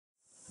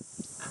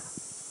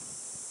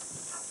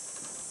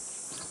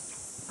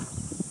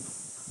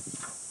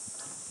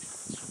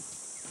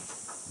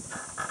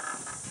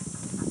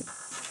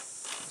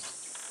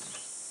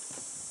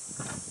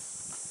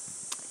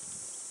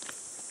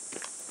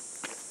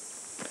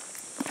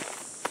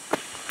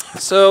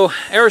So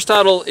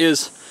Aristotle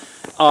is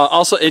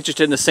also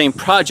interested in the same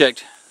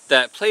project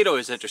that Plato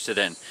is interested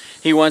in.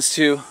 He wants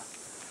to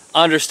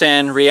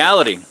understand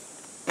reality.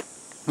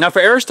 Now for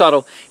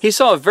Aristotle, he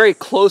saw a very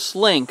close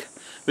link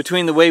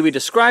between the way we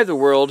describe the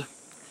world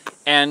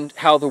and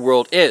how the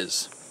world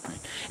is.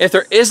 If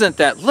there isn't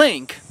that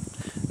link,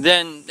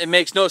 then it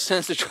makes no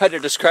sense to try to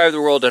describe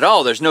the world at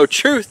all. There's no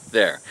truth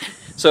there.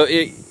 So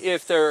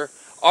if there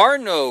are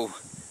no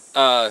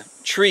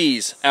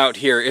trees out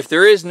here, if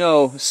there is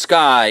no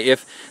sky,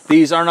 if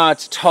these are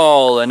not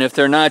tall, and if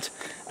they're not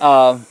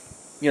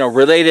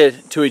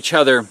related to each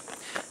other,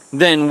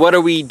 then what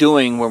are we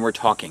doing when we're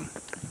talking?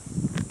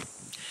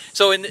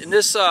 So in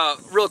this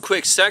real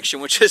quick section,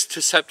 which is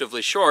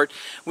deceptively short,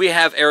 we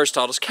have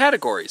Aristotle's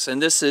categories.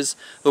 And this is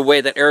the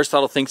way that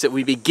Aristotle thinks that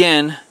we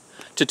begin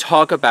to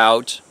talk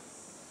about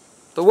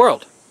the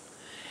world.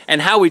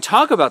 And how we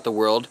talk about the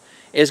world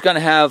is going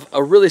to have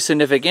a really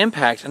significant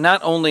impact, not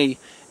only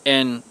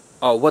in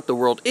what the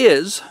world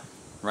is,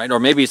 right? Or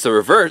maybe it's the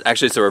reverse.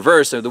 Actually, it's the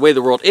reverse. So the way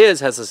the world is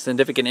has a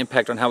significant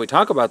impact on how we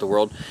talk about the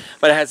world,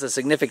 but it has a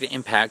significant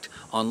impact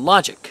on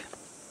logic.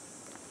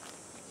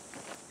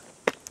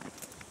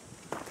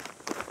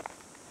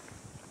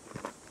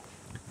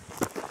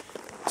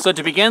 So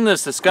to begin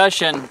this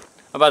discussion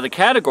about the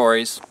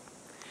categories,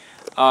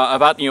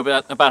 about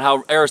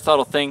how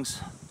Aristotle thinks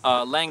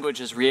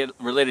language is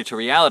related to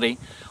reality,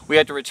 we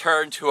have to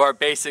return to our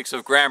basics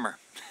of grammar.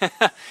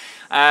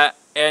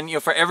 And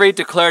for every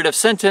declarative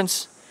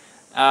sentence,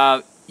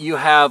 you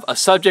have a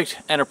subject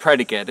and a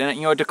predicate.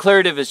 And a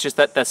declarative is just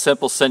that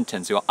simple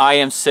sentence. I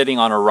am sitting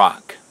on a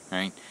rock.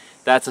 Right?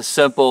 That's a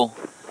simple.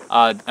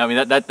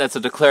 That's a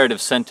declarative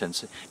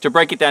sentence. To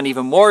break it down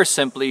even more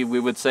simply, we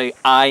would say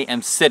I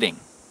am sitting.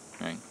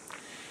 Right?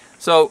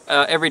 So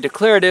every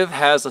declarative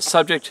has a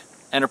subject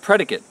and a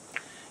predicate.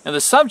 And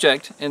the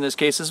subject, in this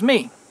case, is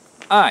me,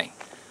 I.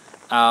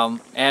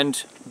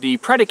 And the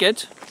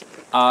predicate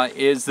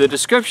is the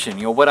description,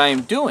 what I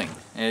am doing.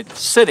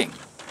 It's sitting.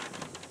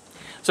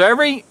 So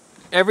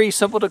every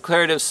simple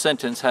declarative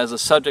sentence has a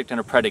subject and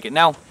a predicate.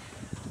 Now,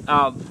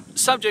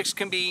 subjects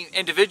can be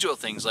individual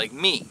things like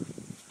me,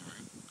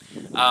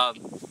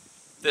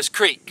 this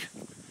creek,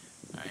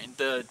 right?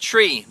 The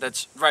tree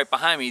that's right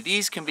behind me.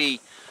 These can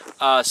be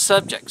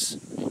subjects.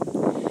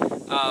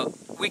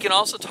 We can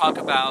also talk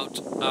about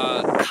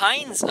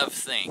kinds of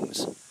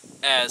things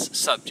as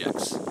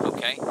subjects,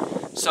 okay?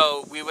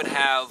 So we would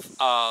have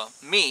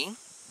me,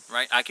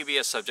 right? I could be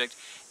a subject,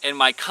 and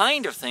my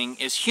kind of thing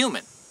is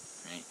human,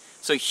 right?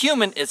 So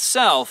human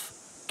itself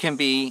can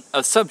be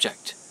a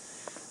subject.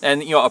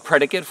 And, a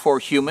predicate for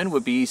human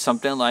would be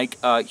something like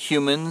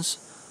humans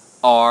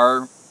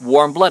are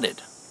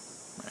warm-blooded,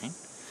 right?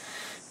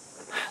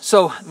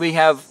 So we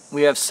have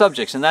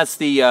subjects, and that's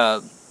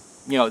the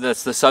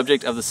that's the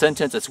subject of the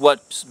sentence. It's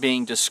what's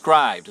being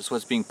described. It's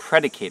what's being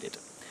predicated.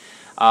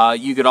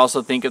 You could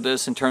also think of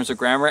this in terms of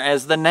grammar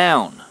as the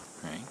noun.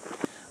 Right?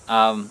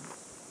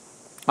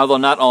 Although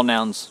not all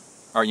nouns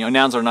are,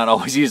 nouns are not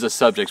always used as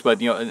subjects,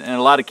 but in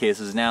a lot of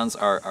cases, nouns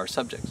are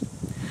subjects.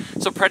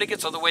 So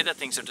predicates are the way that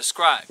things are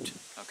described.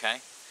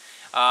 Okay,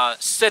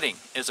 sitting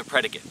is a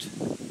predicate.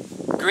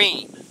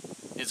 Green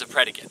is a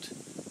predicate.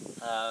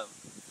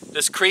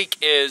 This creek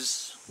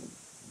is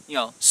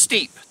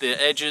steep. The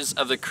edges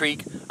of the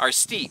creek are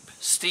steep.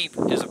 Steep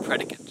is a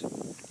predicate.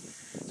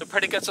 So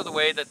predicates are the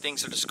way that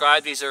things are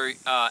described. These are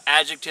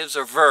adjectives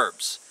or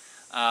verbs.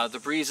 The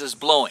breeze is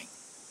blowing.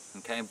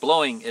 Okay,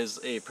 blowing is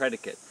a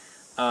predicate.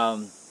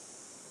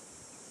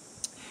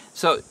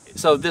 So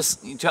this,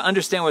 to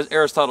understand what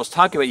Aristotle's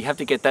talking about, you have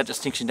to get that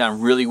distinction down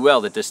really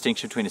well. The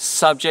distinction between a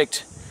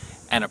subject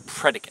and a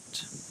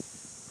predicate.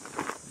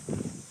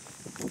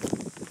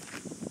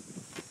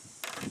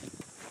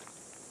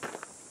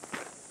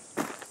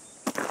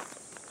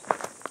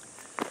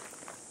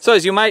 So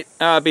as you might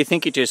be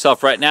thinking to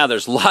yourself right now,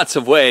 there's lots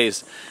of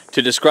ways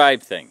to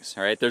describe things,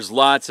 all right? There's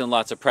lots and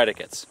lots of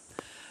predicates.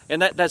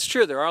 And that's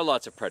true, there are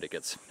lots of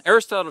predicates.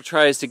 Aristotle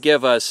tries to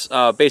give us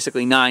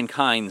basically 9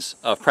 kinds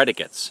of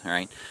predicates, all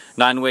right?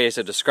 9 ways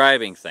of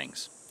describing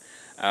things.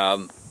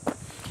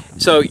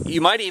 So you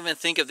might even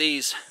think of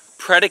these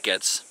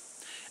predicates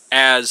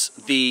as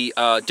the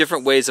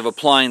different ways of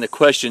applying the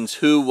questions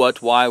who,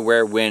 what, why,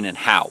 where, when, and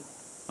how.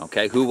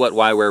 Okay, who, what,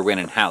 why, where, when,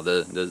 and how,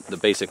 the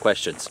basic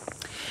questions.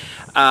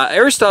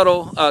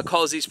 Aristotle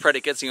calls these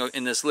predicates,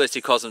 in this list,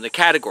 he calls them the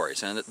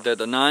categories, and they're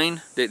the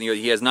 9.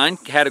 He has 9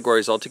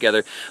 categories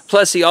altogether.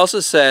 Plus, he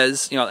also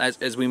says,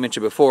 as we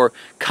mentioned before,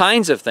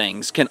 kinds of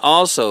things can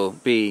also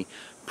be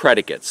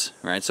predicates,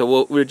 right?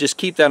 So we'll just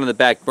keep that on the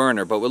back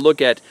burner, but we'll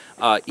look at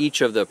each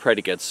of the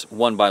predicates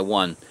one by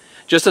one.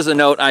 Just as a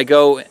note,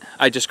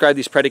 I describe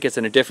these predicates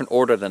in a different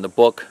order than the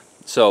book.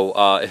 So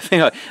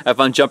if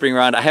I'm jumping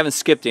around, I haven't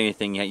skipped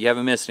anything yet. You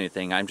haven't missed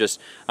anything. I'm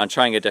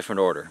trying a different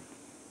order.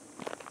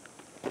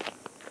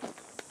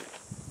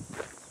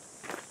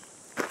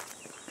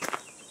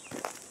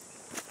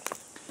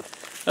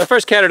 The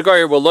first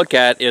category we'll look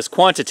at is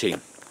quantity.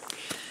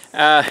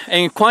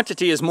 And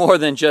quantity is more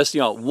than just,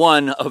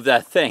 one of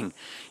that thing.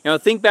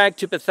 Think back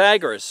to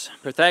Pythagoras.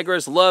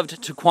 Pythagoras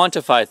loved to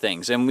quantify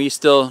things, and we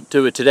still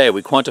do it today.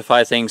 We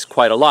quantify things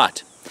quite a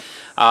lot.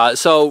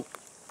 When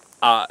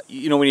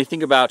you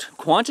think about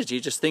quantity,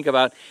 just think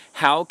about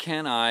how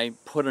can I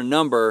put a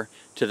number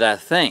to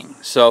that thing.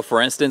 So,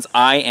 for instance,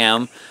 I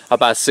am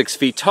about 6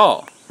 feet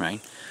tall,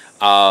 right?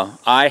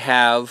 I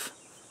have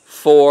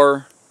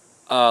 4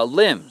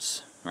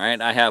 limbs,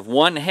 right? I have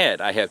 1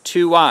 head, I have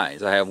 2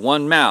 eyes, I have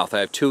 1 mouth,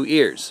 I have 2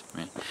 ears.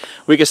 Right?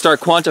 We can start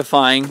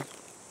quantifying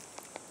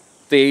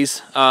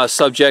these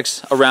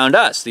subjects around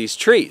us, these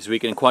trees. We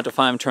can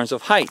quantify them in terms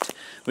of height.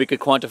 We could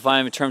quantify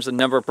them in terms of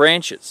number of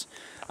branches,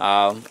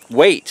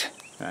 weight,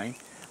 right?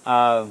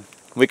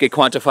 We could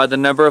quantify the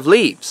number of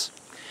leaves.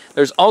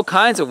 There's all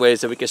kinds of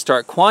ways that we can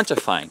start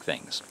quantifying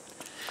things.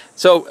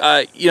 So,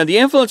 the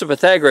influence of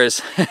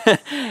Pythagoras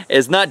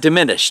is not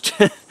diminished.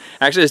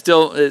 Actually,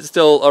 it's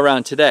still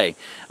around today.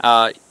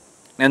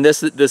 And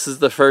this is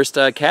the first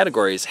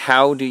category, is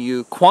how do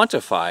you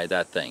quantify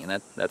that thing?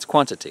 And that's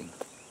quantity.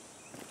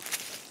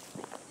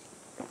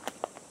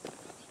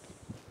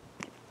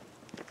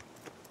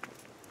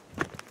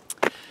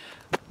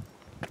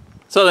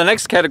 So the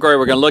next category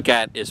we're going to look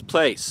at is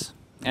place.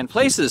 And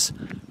place is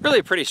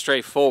really pretty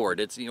straightforward.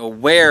 It's,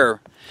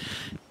 where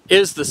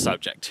is the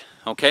subject?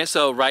 Okay,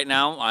 so right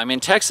now I'm in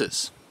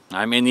Texas.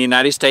 I'm in the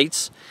United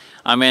States.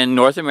 I'm in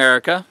North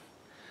America.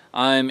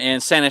 I'm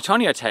in San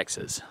Antonio,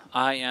 Texas.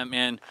 I am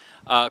in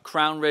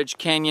Crown Ridge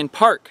Canyon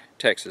Park,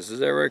 Texas. Is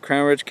that right?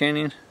 Crown Ridge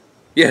Canyon?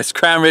 Yes,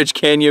 Crown Ridge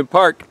Canyon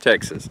Park,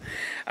 Texas.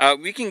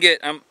 We can get,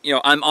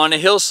 I'm on a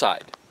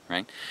hillside,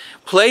 right?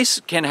 Place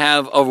can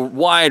have a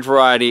wide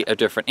variety of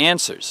different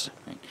answers.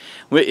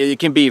 Right? It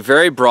can be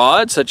very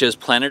broad, such as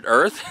planet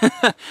Earth,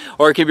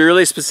 or it can be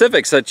really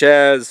specific, such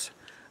as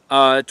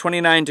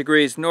 29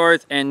 degrees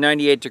north and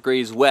 98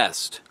 degrees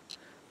west,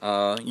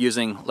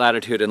 using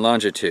latitude and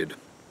longitude.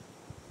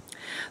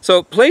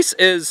 So place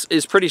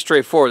is pretty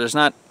straightforward. There's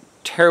not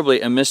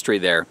terribly a mystery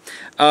there.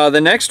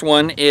 The next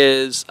one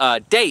is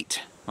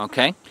date.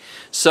 Okay,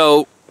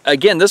 so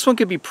again, this one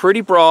could be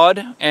pretty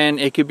broad and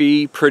it could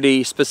be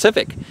pretty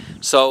specific.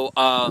 So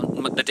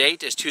the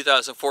date is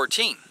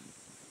 2014.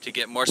 To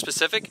get more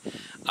specific,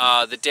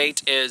 the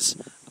date is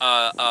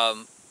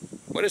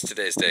what is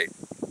today's date?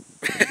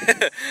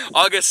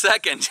 August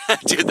 2nd,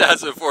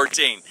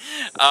 2014.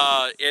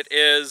 It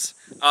is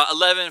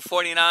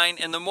 11:49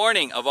 in the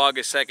morning of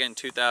August 2nd,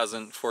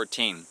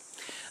 2014.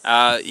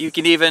 You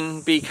can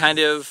even be kind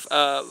of,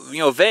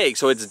 vague,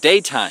 so it's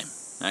daytime,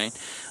 right?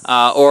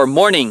 Or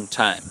morning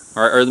time,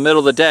 or the middle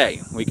of the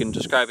day. We can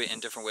describe it in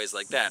different ways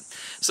like that.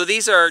 So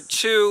these are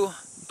 2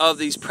 of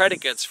these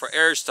predicates for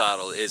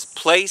Aristotle, is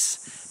place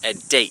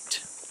and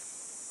date.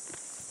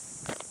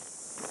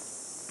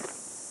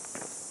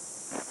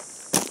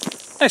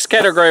 Next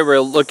category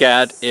we'll look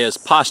at is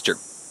posture.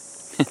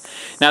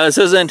 Now this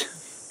isn't,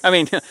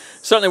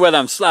 certainly whether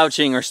I'm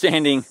slouching or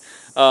standing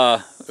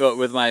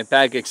with my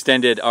back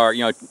extended are,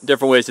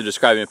 different ways of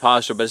describing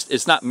posture, but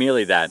it's not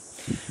merely that,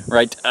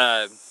 right?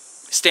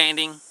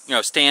 Standing,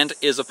 stand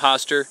is a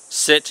posture,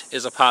 sit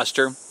is a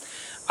posture.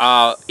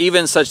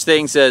 Even such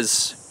things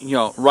as,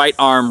 right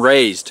arm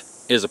raised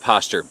is a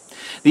posture.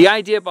 The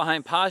idea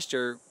behind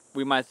posture,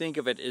 we might think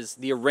of it as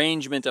the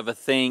arrangement of a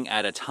thing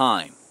at a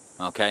time,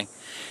 okay?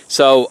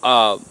 So,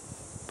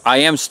 I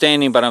am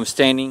standing, but I'm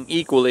standing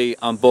equally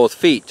on both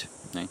feet.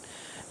 Okay?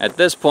 At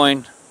this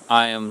point,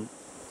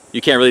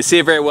 you can't really see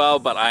it very well,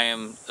 but I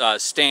am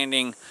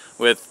standing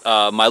with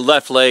my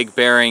left leg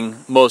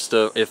bearing most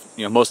of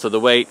the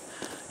weight,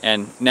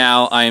 and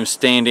now I am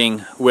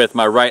standing with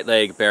my right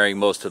leg bearing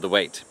most of the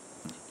weight.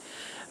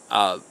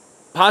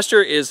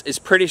 Posture is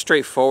pretty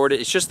straightforward.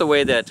 It's just the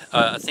way that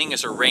a thing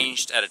is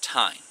arranged at a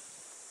time.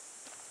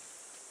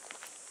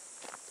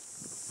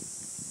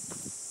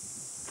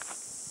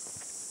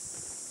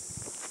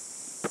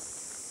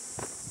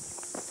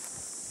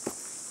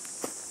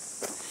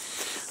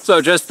 So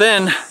just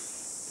then,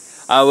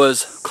 I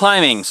was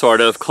climbing,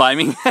 certainly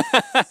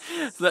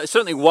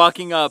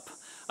walking up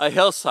a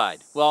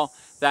hillside. Well,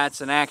 that's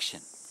an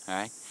action, all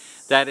right?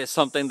 That is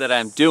something that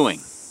I'm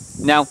doing.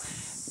 Now,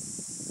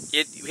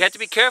 we have to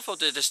be careful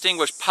to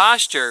distinguish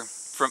posture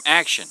from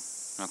action,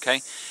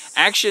 okay?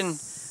 Action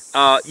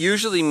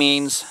usually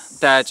means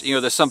that,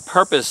 there's some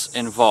purpose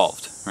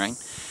involved, right?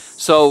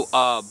 So,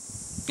 a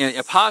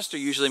posture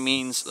usually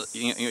means,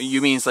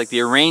 means like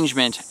the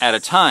arrangement at a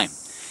time.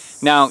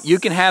 Now, you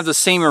can have the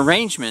same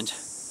arrangement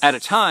at a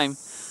time,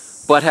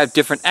 but have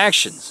different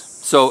actions.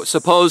 So,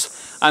 suppose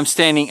I'm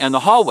standing in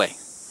the hallway,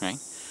 right?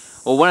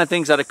 Well, one of the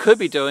things that I could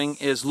be doing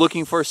is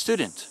looking for a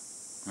student,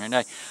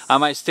 right? I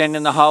might stand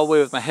in the hallway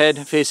with my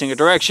head facing a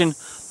direction,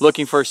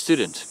 looking for a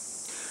student.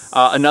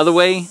 Another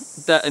way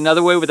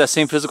with that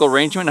same physical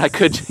arrangement, I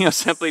could,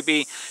 simply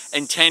be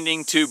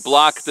intending to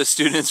block the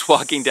students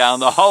walking down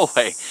the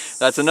hallway.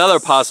 That's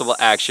another possible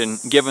action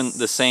given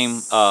the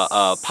same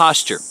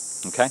posture,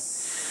 okay?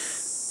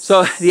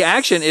 So the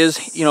action is,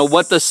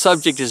 what the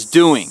subject is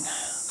doing.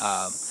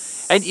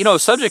 And a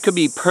subject could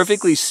be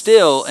perfectly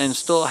still and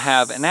still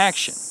have an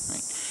action.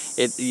 Right?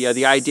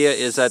 The idea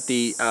is that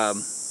the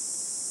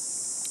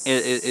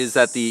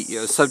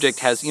subject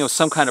has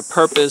some kind of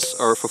purpose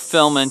or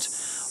fulfillment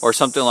or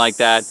something like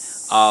that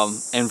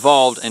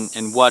involved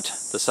in what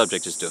the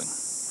subject is doing.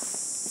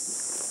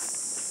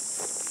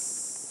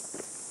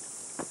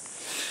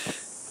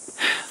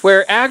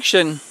 Where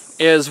action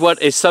is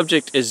what a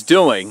subject is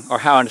doing or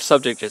how a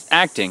subject is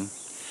acting,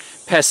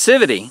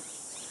 passivity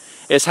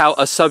is how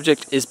a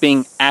subject is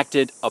being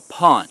acted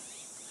upon.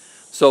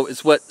 So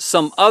it's what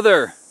some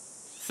other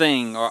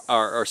thing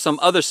or some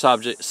other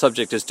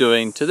subject is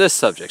doing to this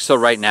subject. So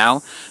right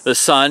now, the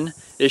sun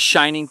is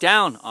shining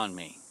down on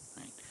me.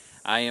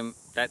 Right?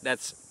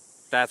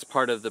 That's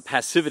part of the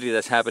passivity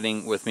that's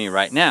happening with me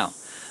right now.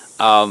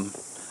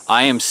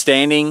 I am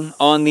standing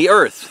on the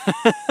earth,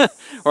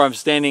 or I'm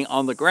standing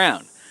on the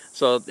ground.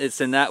 So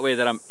it's in that way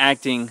that I'm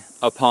acting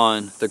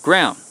upon the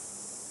ground.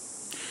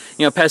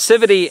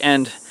 Passivity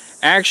and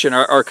action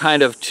are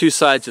kind of two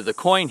sides of the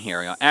coin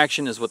here.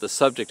 Action is what the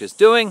subject is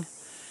doing,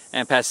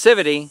 and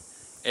passivity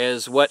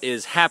is what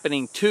is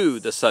happening to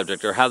the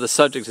subject, or how the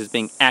subject is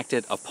being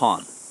acted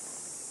upon.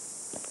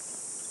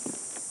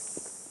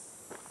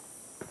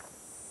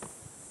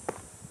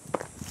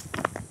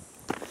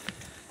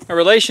 A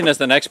relation is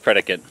the next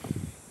predicate.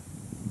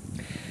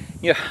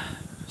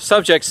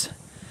 Subjects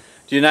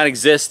do not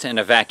exist in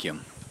a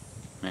vacuum.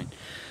 Right?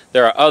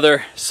 There are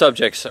other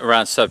subjects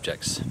around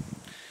subjects.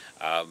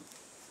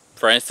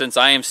 For instance,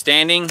 I am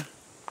standing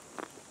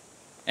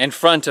in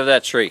front of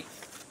that tree.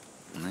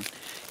 Right?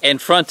 In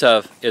front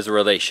of is a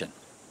relation.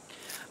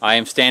 I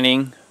am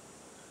standing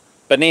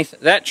beneath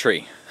that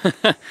tree.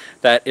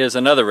 That is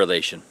another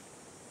relation.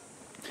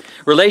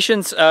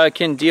 Relations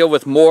can deal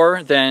with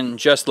more than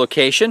just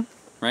location.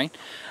 Right?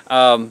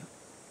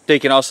 They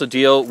can also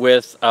deal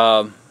with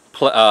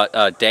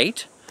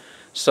date.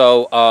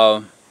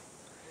 So,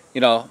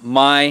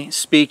 my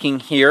speaking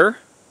here,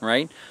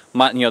 right?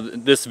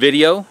 This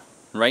video,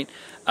 right?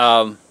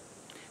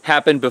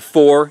 Happened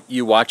before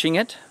you watching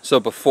it. So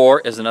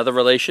before is another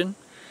relation.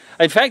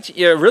 In fact,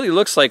 it really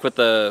looks like with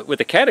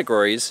the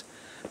categories,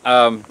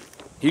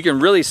 you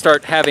can really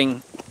start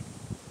having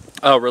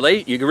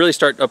you can really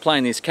start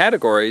applying these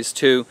categories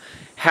to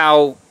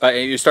how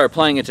you start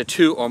applying it to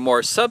two or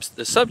more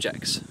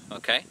subjects.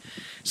 Okay,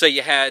 so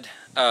you had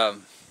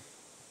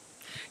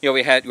we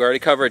already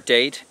covered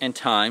date and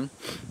time.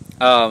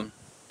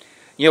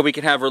 We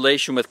can have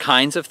relation with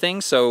kinds of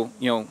things. So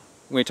when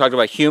we talked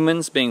about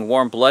humans being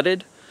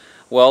warm-blooded,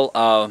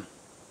 well,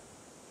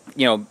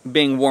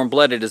 being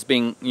warm-blooded is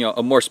being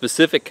a more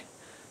specific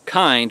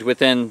kind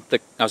within the.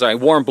 I'm sorry,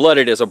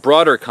 warm-blooded is a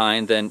broader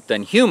kind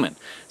than human.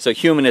 So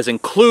human is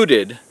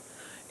included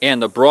in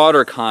the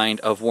broader kind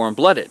of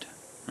warm-blooded,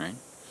 right?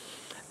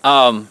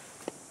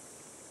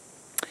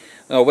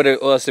 What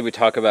else did we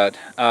talk about?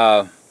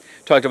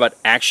 Talked about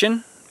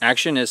action.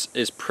 Action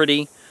is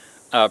pretty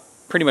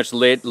much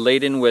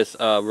laden with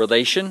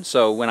relation.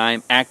 So when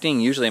I'm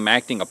acting, usually I'm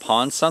acting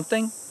upon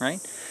something, right?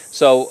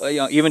 So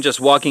even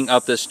just walking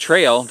up this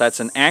trail, that's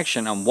an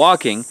action. I'm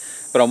walking,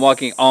 but I'm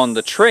walking on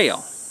the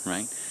trail,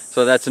 right?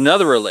 So that's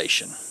another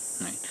relation,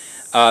 right?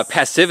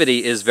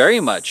 Passivity is very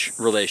much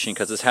relation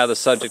because it's how the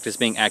subject is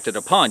being acted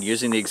upon.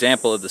 Using the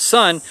example of the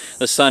sun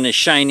is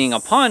shining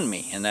upon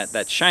me, and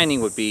that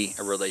shining would be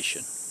a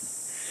relation.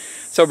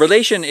 So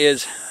relation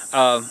is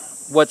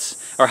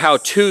how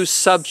two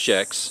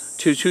subjects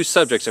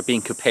are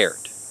being compared.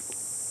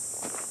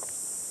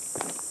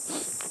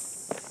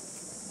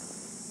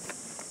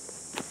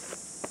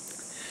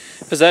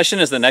 Possession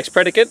is the next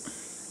predicate.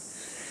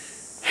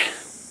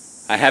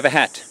 I have a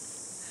hat.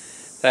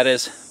 That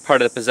is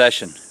part of the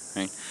possession.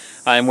 Right?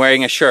 I'm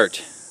wearing a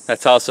shirt.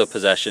 That's also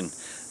possession.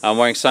 I'm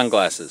wearing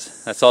sunglasses.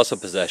 That's also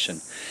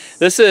possession.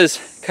 This is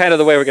kind of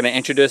the way we're going to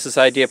introduce this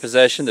idea of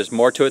possession. There's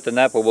more to it than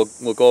that, but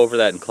we'll go over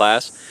that in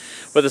class.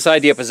 But this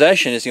idea of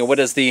possession is, what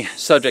does the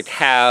subject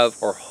have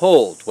or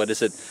hold? What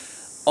does it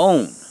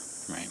own?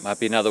 Right? Might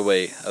be another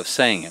way of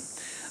saying it.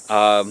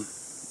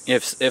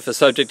 If a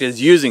subject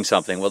is using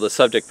something, well, the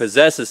subject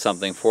possesses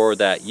something for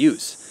that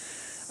use.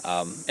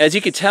 As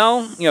you can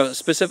tell,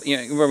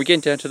 when we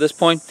get into this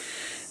point,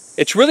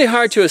 it's really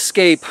hard to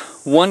escape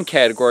one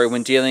category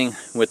when dealing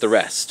with the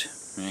rest.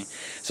 Right?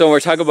 So when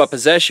we're talking about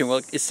possession,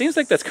 well, it seems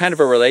like that's kind of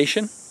a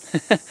relation.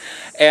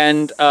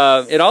 And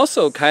it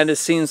also kind of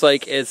seems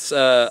like it's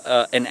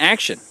an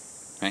action,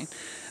 right?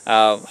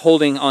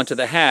 Holding onto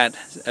the hat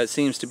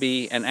seems to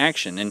be an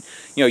action, and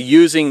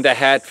using the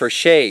hat for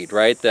shade,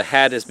 right? The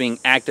hat is being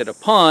acted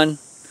upon,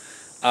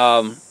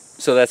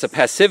 so that's a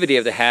passivity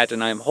of the hat,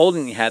 and I'm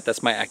holding the hat.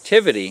 That's my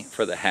activity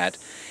for the hat,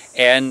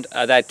 and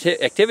that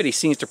activity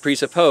seems to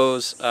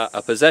presuppose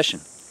a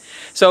possession.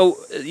 So,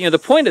 the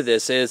point of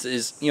this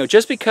is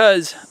just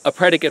because a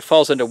predicate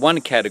falls into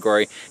one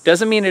category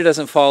doesn't mean it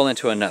doesn't fall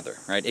into another,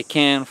 right? It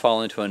can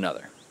fall into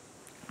another.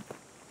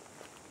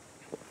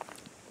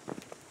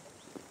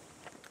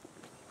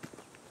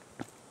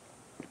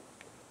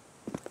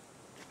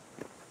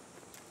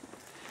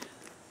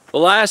 The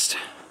last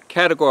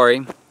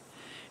category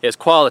is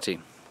quality.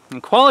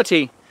 And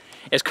quality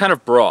is kind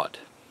of broad.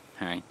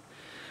 All right.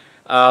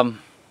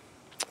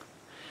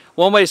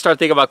 One way to start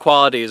thinking about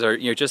qualities are,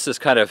 just this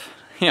kind of,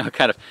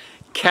 kind of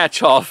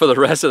catch-all for the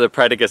rest of the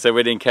predicates that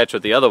we didn't catch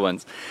with the other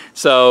ones.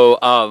 So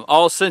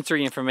all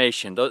sensory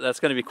information, that's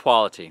going to be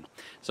quality.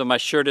 So my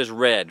shirt is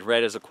red.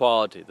 Red is a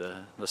quality.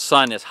 The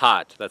sun is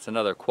hot. That's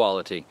another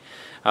quality.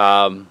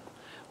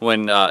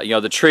 When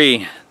the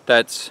tree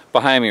that's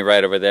behind me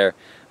right over there,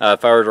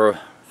 if I were to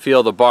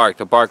feel the bark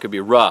could be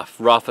rough.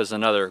 Rough is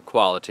another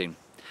quality.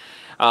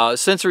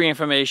 Sensory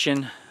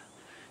information,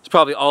 it's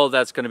probably all of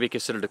that's going to be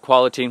considered a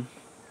quality.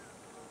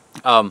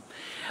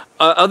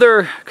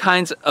 Other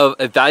kinds of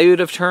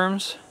evaluative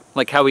terms,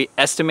 like how we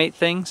estimate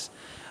things,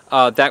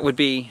 that would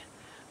be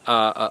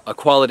a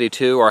quality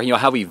too, or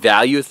how we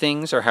value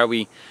things, or how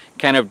we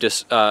kind of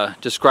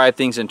describe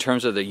things in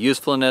terms of their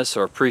usefulness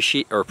or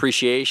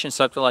appreciation,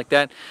 something like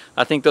that.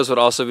 I think those would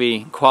also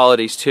be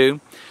qualities too.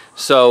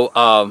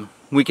 So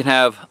we can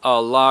have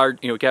a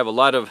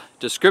lot of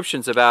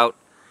descriptions about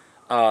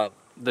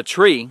the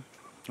tree,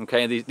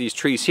 okay, these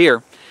trees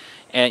here,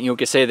 and you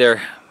can say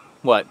they're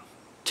what,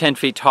 10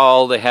 feet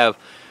tall, they have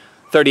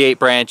 38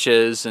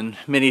 branches and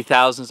many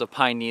thousands of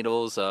pine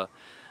needles,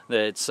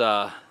 it's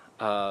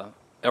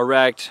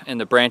erect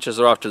and the branches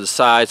are off to the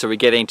side, so we're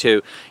getting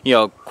to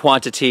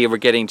quantity, we're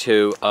getting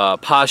to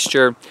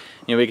posture.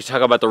 We can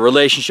talk about the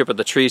relationship of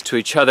the trees to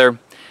each other.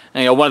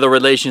 And, one of the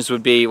relations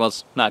would be, well,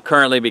 it's not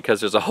currently because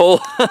there's a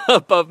hole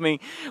above me,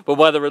 but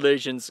one of the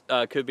relations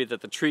could be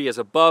that the tree is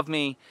above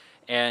me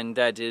and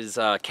that is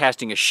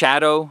casting a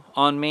shadow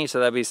on me, so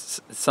that'd be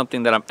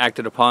something that I'm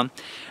acted upon.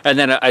 And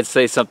then I'd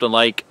say something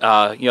like,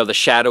 the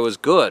shadow is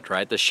good,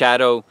 right? The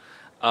shadow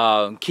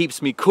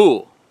keeps me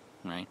cool,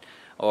 right?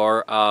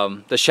 Or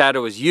the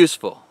shadow is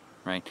useful,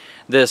 right?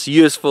 This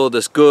useful,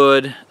 this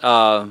good,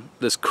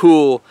 this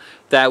cool,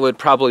 that would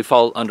probably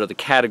fall under the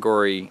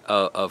category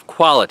of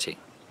quality.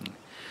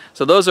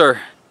 So those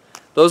are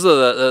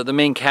the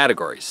main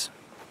categories.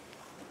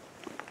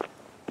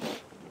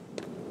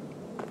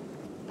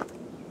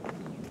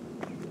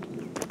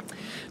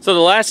 So the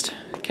last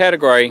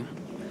category,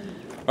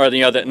 or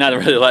not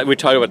really, we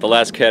talked about the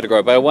last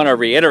category, but I want to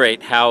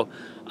reiterate how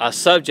a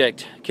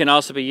subject can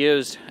also be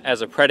used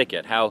as a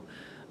predicate, how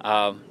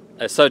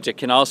a subject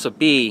can also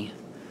be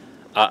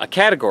a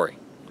category,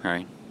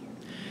 right?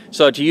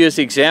 So to use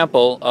the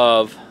example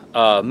of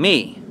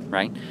me,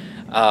 right?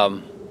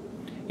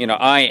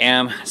 I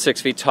am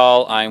 6 feet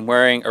tall, I'm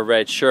wearing a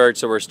red shirt,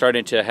 so we're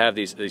starting to have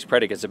these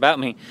predicates about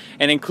me,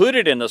 and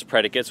included in those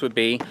predicates would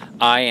be,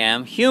 I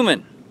am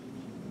human.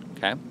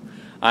 Okay?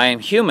 I am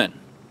human.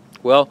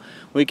 Well,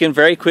 we can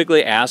very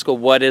quickly ask, well,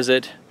 what is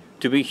it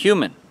to be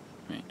human?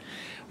 Right?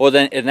 Well,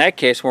 then in that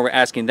case, when we're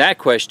asking that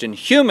question,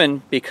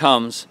 human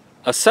becomes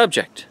a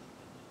subject.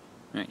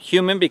 Right?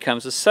 Human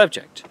becomes a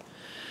subject.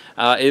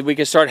 We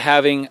can start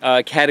having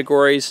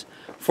categories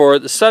for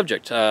the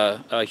subject.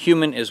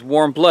 Human is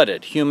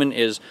warm-blooded. Human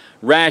is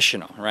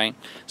rational, right?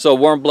 So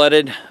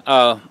warm-blooded,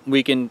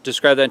 we can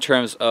describe that in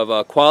terms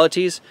of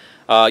qualities.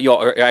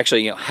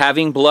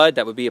 Having blood,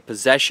 that would be a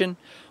possession.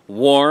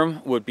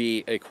 Warm would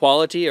be a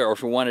quality, or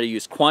if we wanted to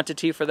use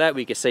quantity for that,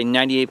 we could say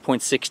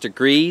 98.6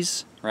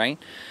 degrees, right?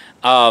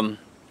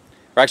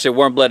 Actually,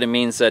 warm-blooded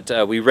means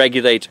that we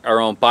regulate our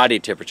own body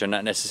temperature,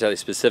 not necessarily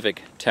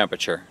specific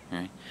temperature,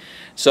 right?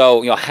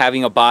 So,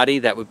 having a body,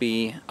 that would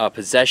be a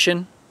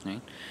possession,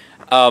 right?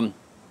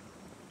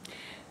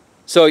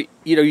 So,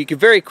 you can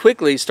very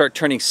quickly start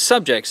turning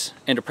subjects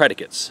into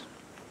predicates.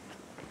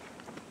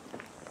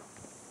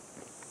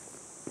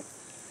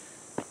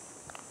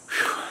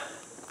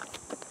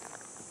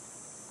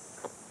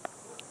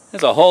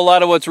 There's a whole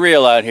lot of what's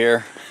real out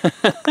here.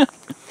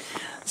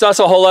 There's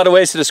also a whole lot of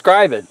ways to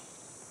describe it.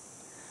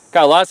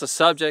 Got lots of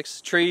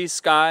subjects: trees,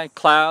 sky,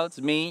 clouds,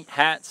 me,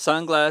 hat,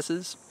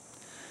 sunglasses.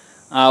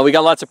 We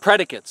got lots of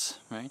predicates,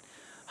 right?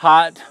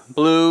 Hot,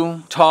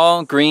 blue,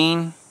 tall,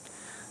 green,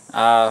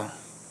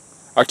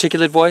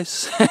 articulate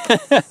voice.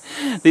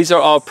 These are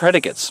all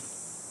predicates.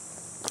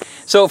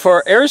 So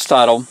for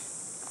Aristotle,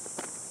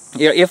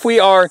 if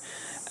we are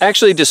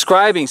actually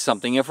describing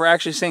something, if we're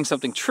actually saying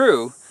something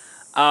true,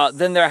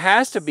 then there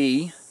has to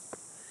be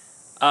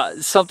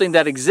something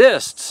that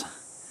exists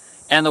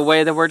and the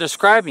way that we're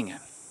describing it.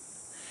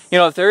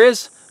 If there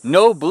is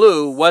no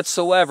blue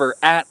whatsoever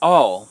at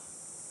all,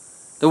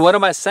 then what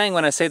am I saying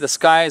when I say the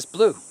sky is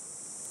blue?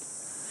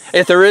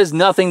 If there is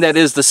nothing that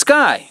is the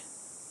sky,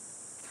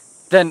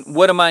 then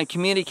what am I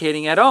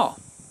communicating at all?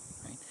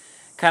 Right?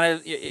 Kind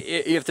of,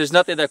 if there's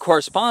nothing that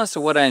corresponds to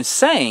what I'm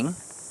saying,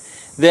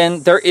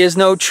 then there is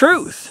no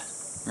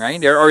truth,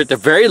 right? Or at the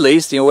very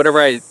least, whatever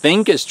I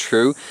think is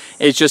true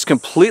is just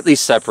completely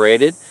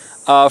separated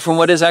from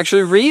what is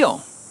actually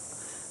real.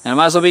 And I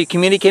might as well be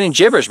communicating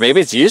gibberish. Maybe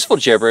it's useful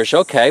gibberish,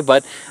 okay,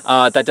 but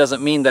that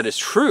doesn't mean that it's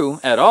true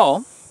at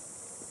all.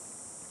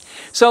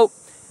 So,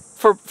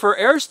 for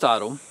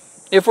Aristotle,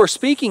 if we're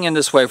speaking in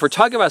this way, if we're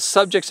talking about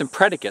subjects and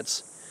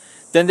predicates,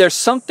 then there's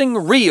something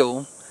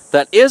real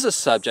that is a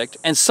subject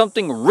and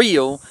something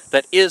real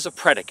that is a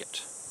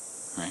predicate.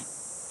 Right?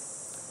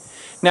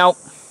 Now,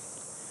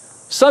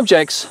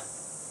 subjects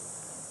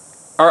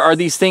are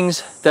these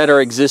things that are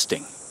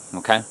existing,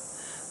 okay?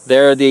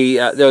 They're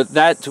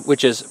that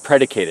which is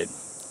predicated.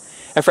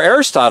 And for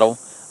Aristotle,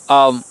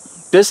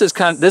 this is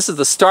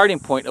the starting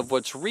point of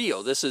what's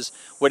real. This is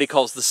what he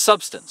calls the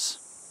substance.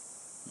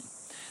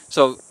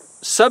 So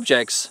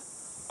subjects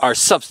are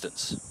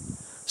substance.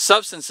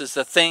 Substance is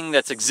the thing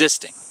that's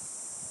existing.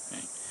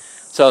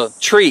 So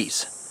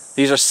trees,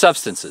 these are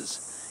substances.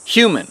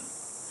 Human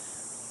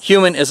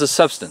is a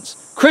substance.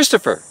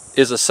 Christopher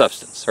is a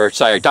substance. Or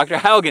sorry, Dr.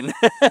 Haugen.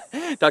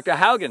 Dr.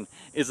 Haugen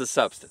is a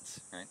substance.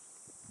 Right?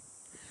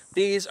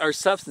 These are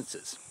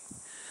substances.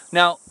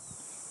 Now,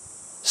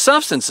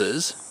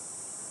 substances,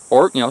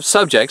 or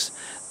subjects,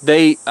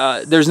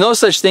 there's no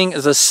such thing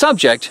as a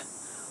subject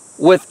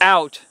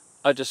without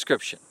a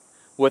description,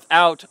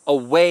 without a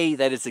way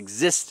that it's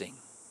existing.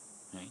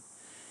 Right?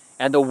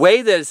 And the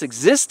way that it's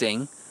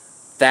existing,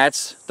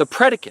 that's the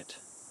predicate.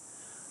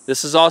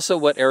 This is also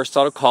what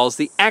Aristotle calls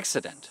the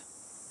accident.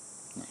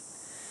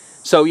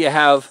 So you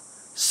have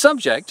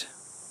subject,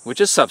 which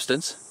is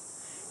substance,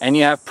 and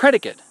you have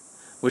predicate,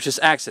 which is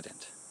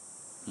accident.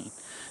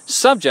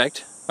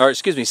 Substance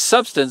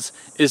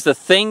is the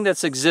thing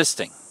that's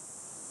existing.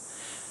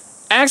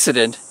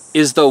 Accident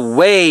is the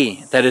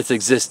way that it's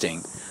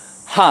existing.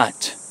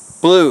 Hot,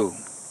 blue,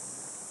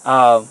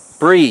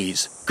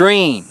 breeze,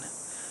 green,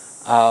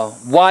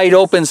 wide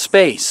open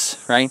space,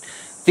 right?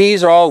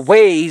 These are all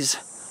ways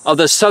of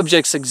the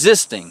subject's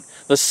existing.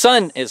 The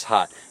sun is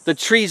hot. The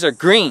trees are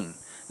green.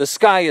 The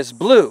sky is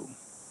blue.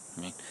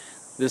 Right?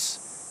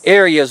 This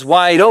area is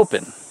wide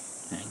open.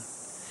 Right?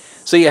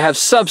 So you have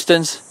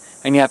substance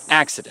and you have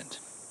accident.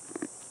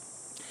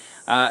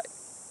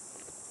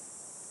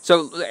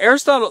 So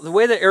Aristotle, the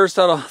way that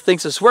Aristotle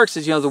thinks this works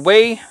is, the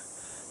way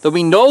that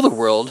we know the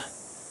world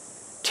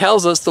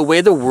tells us the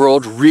way the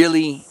world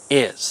really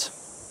is.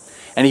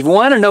 And if you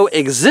want to know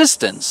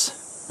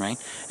existence, right?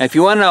 And if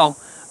you want to know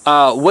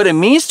what it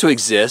means to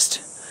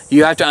exist,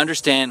 you have to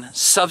understand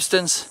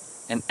substance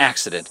and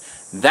accident.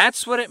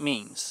 That's what it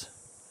means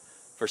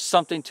for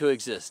something to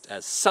exist,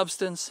 as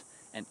substance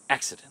and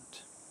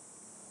accident.